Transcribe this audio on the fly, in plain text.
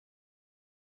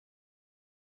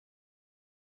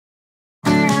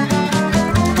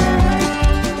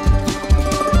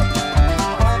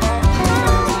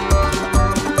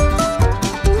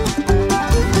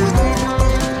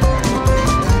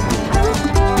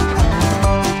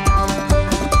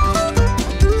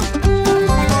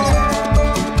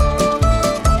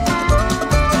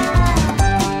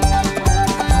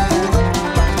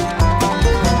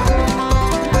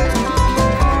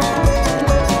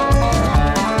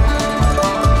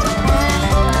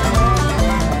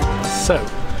So,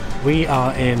 we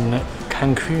are in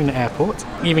Cancun airport.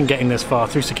 Even getting this far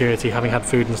through security, having had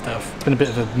food and stuff, it's been a bit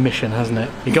of a mission, hasn't it?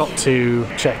 We got to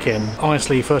check in.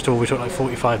 Honestly, first of all, we took like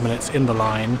 45 minutes in the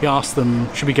line. We asked them,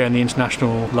 should we go in the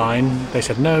international line? They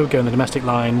said no, go in the domestic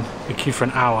line. We queued for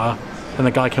an hour. Then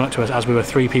the guy came up to us as we were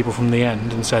 3 people from the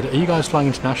end and said, are you guys flying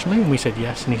internationally? And we said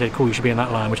yes. And he said, cool, you should be in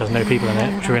that line, which has no people in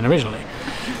it, which we were in originally.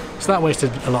 So that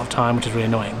wasted a lot of time, which is really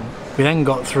annoying. We then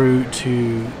got through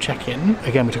to check-in.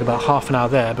 Again, we took about half an hour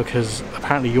there because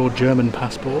apparently your German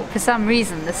passport... For some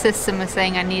reason, the system was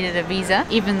saying I needed a visa,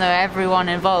 even though everyone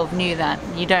involved knew that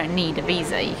you don't need a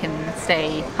visa. You can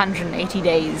stay 180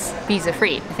 days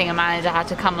visa-free. I think a manager had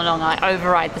to come along and like,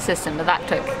 override the system, but that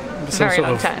took a very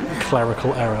long time.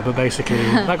 Clerical error, but basically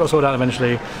that got sorted out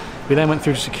eventually. We then went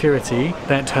through security.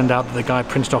 Then it turned out that the guy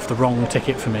printed off the wrong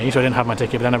ticket for me, so I didn't have my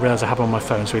ticket, but then I realised I had it on my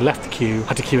phone, so we left the queue,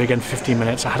 had to queue again for 15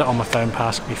 minutes, I had it on my phone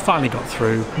pass, we finally got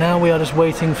through. Now we are just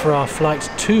waiting for our flight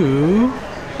to...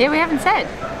 Yeah, we haven't said.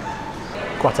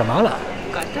 Guatemala.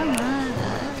 Guatemala.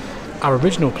 Our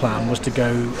original plan was to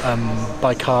go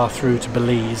by car through to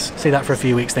Belize, see that for a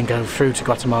few weeks, then go through to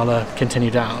Guatemala,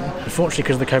 continue down. Unfortunately,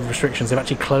 because of the COVID restrictions, they've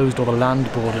actually closed all the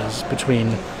land borders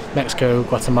between Mexico,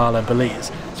 Guatemala and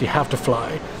Belize, so you have to fly.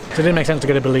 So it didn't make sense to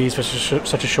go to Belize for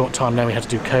such a short time. Then we had to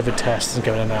do COVID tests and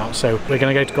go in and out. So we're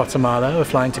going to go to Guatemala, we're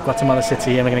flying to Guatemala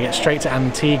City, and we're going to get straight to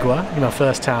Antigua, in our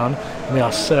first town. And we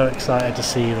are so excited to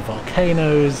see the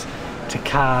volcanoes,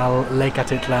 Tikal, Lake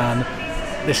Atitlan.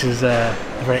 This is a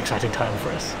very exciting time for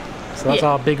us. So that's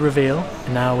our big reveal.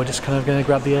 And now we're just kind of going to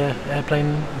grab the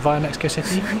airplane via Mexico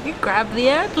City. Grab the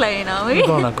airplane, are we? We're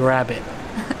going to grab it.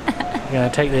 We're going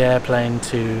to take the airplane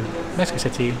to Mexico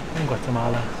City and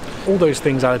Guatemala. All those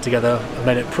things added together have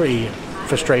made it a pretty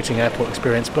frustrating airport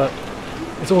experience, but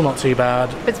it's all not too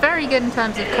bad. It's very good in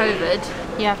terms of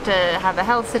COVID. You have to have a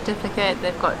health certificate,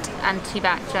 they've got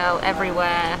anti-bacterial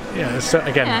everywhere. Yeah, it's,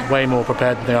 again, way more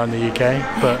prepared than they are in the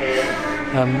UK, but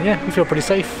yeah, we feel pretty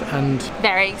safe and...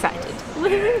 Very excited.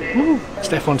 Woo.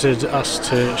 Steph wanted us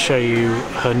to show you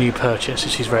her new purchase,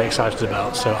 which she's very excited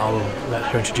about, so I'll let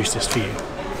her introduce this to you.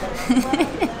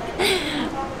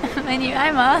 My new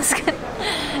eye mask.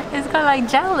 It's got like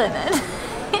gel in it.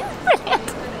 It's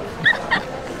brilliant.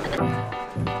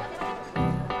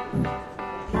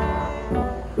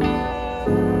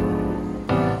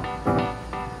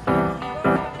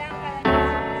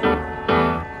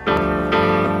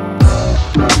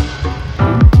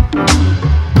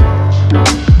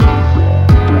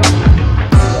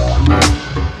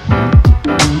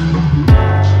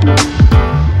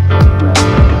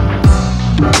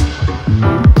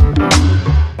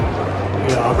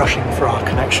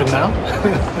 Now,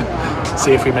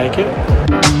 see if we make it.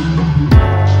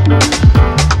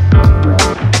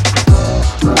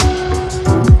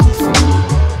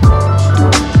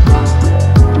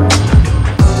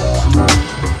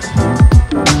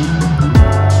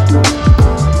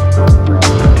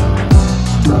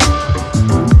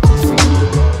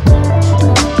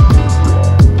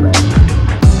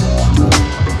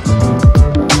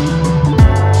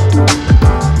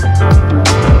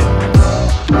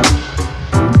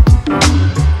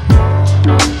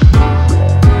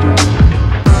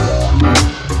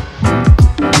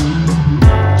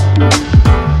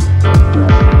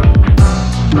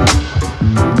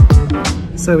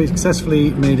 So we successfully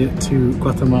made it to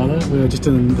Guatemala. We're just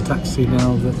in the taxi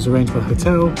now that was arranged by the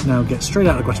hotel. Now get straight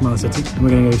out of Guatemala City and we're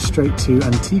going to go straight to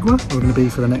Antigua, where we're going to be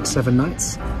for the next 7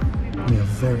 nights. We are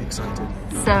very excited.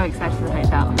 So excited for the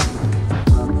hotel.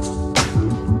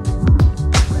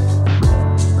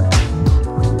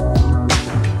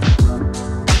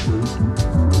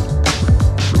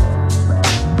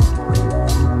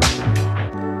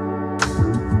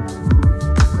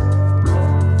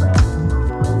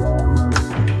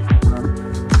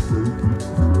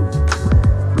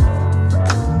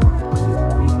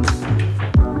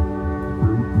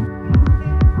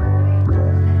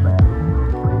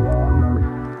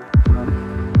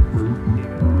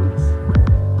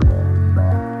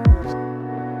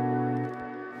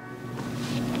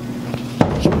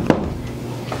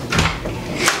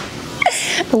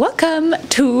 Welcome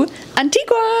to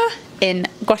Antigua in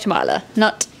Guatemala,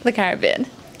 not the Caribbean.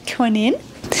 Come on in.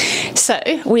 So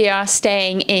we are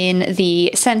staying in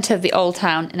the center of the old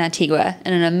town in Antigua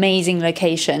in an amazing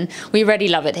location. We really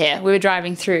love it here. We were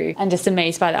driving through and just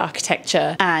amazed by the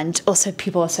architecture, and also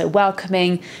people are so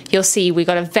welcoming. You'll see we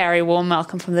got a very warm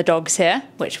welcome from the dogs here,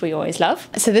 which we always love.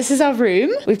 So this is our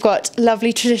room. We've got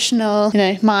lovely traditional,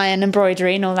 Mayan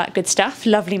embroidery and all that good stuff.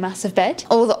 Lovely massive bed.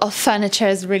 All our furniture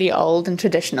is really old and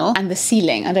traditional, and the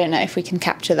ceiling, I don't know if we can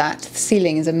capture that. The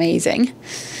ceiling is amazing.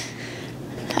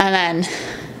 And then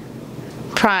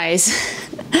prize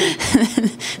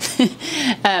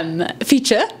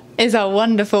feature is our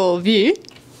wonderful view.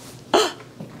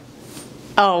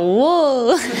 Oh,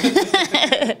 wall!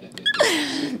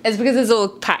 It's because it's all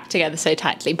packed together so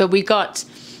tightly. But we got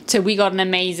an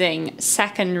amazing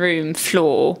second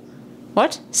floor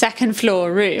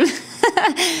room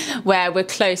where we're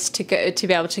close to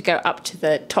be able to go up to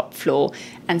the top floor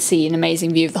and see an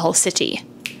amazing view of the whole city.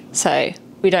 So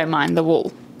we don't mind the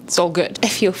wall. It's all good.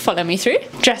 If you'll follow me through.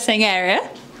 Dressing area,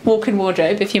 walk-in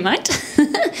wardrobe if you might.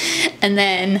 And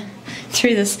then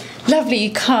through this lovely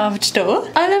carved door,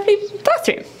 our lovely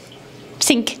bathroom.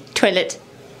 Sink, toilet,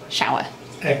 shower.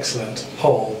 Excellent.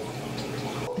 Hole.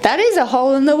 That is a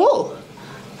hole in the wall.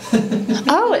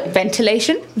 Oh,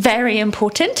 ventilation, very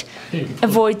important.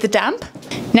 Avoid the damp.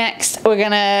 Next, we're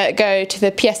gonna go to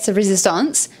the pièce de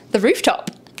résistance, the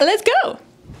rooftop. Let's go.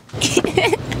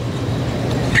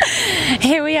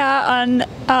 Here we are on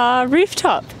our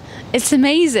rooftop. It's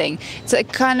amazing. It's a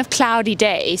kind of cloudy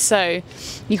day, so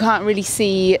you can't really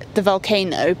see the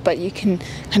volcano, but you can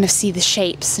kind of see the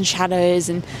shapes and shadows,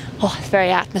 and oh, it's very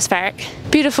atmospheric.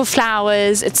 Beautiful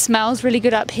flowers. It smells really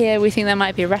good up here. We think there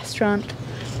might be a restaurant.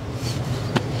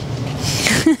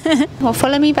 Well,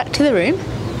 follow me back to the room.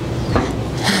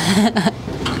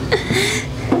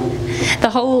 The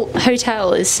whole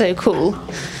hotel is so cool.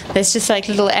 There's just like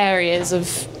little areas of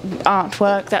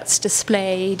artwork that's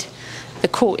displayed. The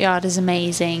courtyard is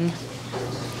amazing.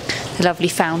 The lovely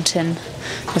fountain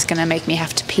is going to make me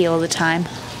have to pee all the time.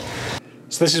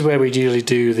 So this is where we usually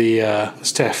do the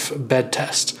Steph bed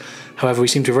test. However, we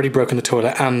seem to have already broken the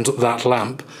toilet and that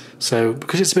lamp. So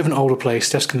because it's a bit of an older place,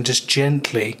 Steph's going to just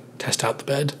gently test out the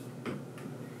bed.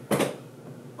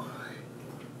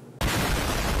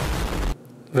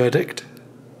 Verdict?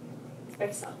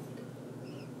 Very soft.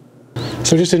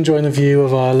 So just enjoying the view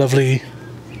of our lovely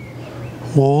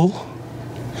wall.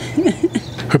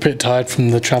 We're a bit tired from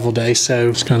the travel day,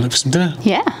 so just going to look for some dinner.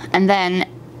 Yeah, and then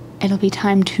it'll be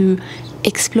time to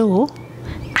explore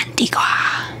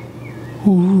Antigua.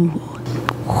 Ooh.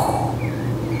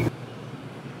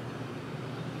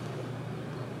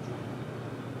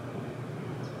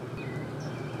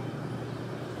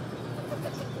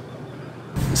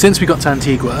 Since we got to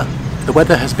Antigua, the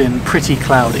weather has been pretty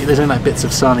cloudy. There's only like bits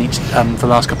of sun each for the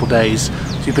last couple of days.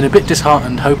 So we've been a bit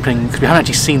disheartened, hoping, because we haven't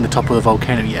actually seen the top of the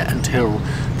volcano yet until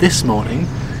this morning.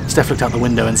 Steph looked out the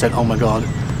window and said, "Oh my god,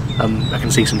 I can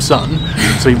see some sun."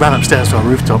 So we ran upstairs to our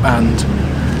rooftop and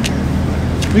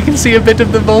we can see a bit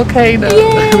of the volcano.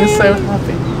 We're so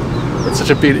happy.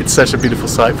 It's such a beautiful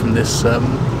sight from this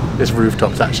this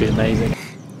rooftop. It's actually amazing.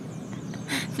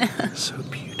 So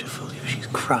beautiful. She's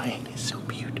crying. It's so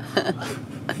beautiful.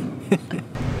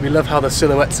 We love how the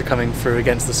silhouettes are coming through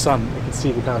against the sun. You can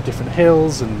see the kind of different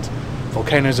hills and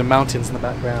volcanoes and mountains in the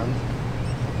background.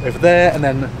 Over there, and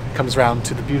then comes round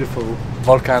to the beautiful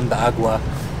Volcán de Agua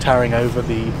towering over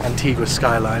the Antigua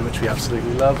skyline, which we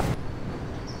absolutely love.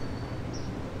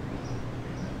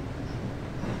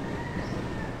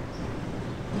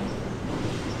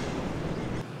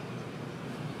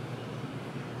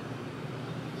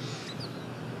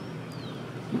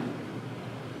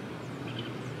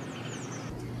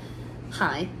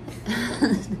 Hi.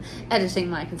 Editing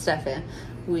Mike and Steph here,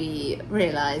 we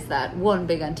realised that one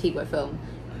big Antigua film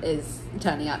is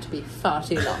turning out to be far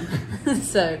too long.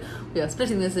 So we are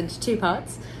splitting this into two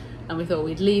parts, and we thought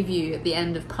we'd leave you at the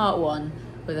end of part one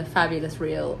with a fabulous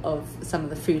reel of some of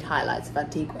the food highlights of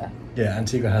Antigua. Yeah,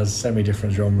 Antigua has so many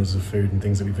different genres of food and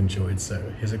things that we've enjoyed, so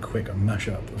here's a quick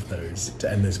mashup of those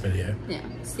to end this video. Yeah,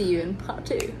 see you in part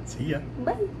two. See ya.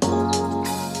 Bye.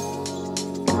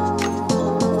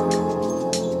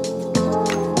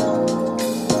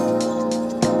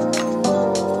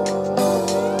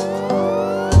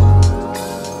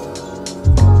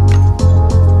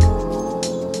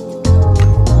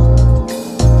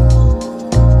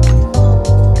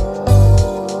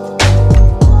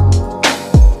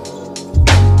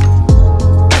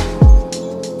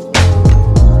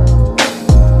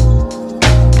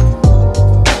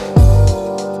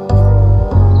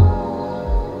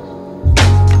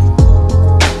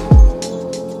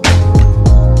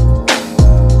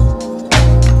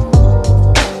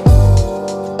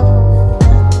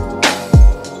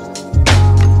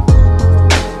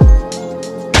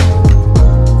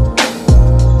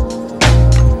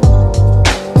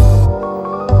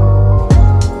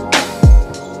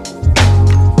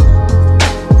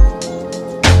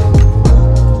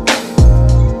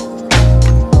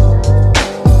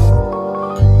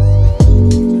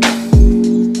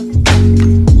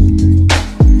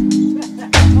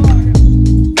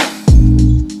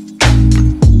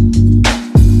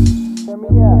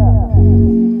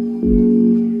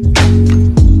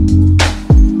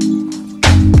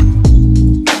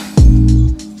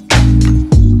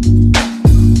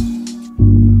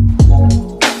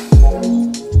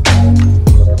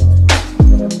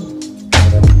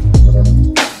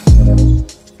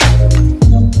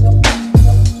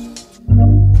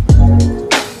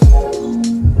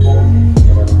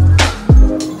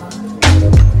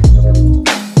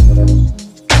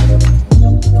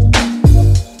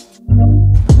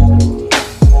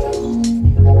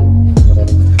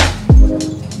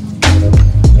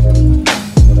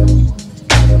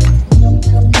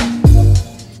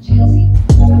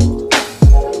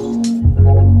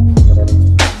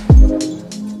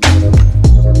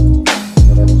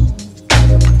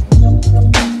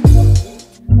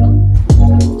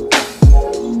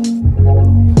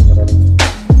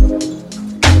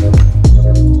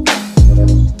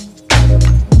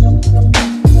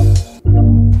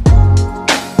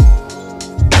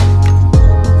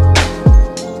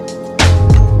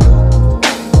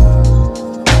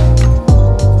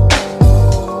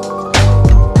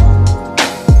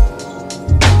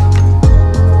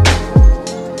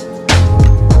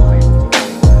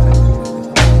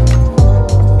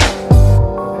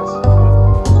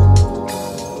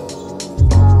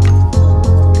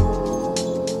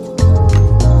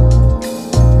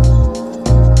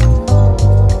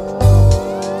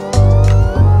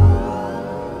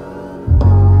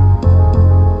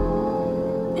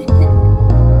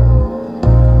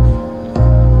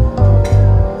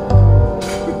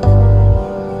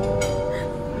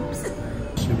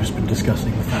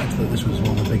 discussing the fact that this was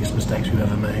one of the biggest mistakes we've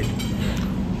ever made.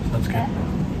 Sounds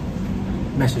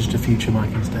good. Message to future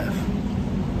Mike and Steph.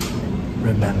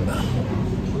 Remember.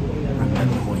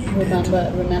 Remember what you did.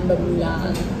 Remember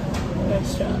Mulan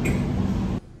restaurant.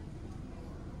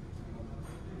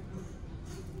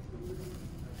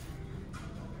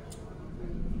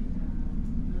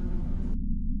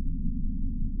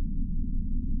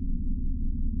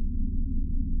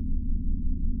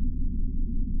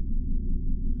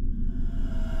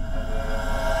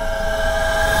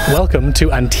 Welcome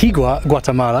to Antigua,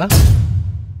 Guatemala.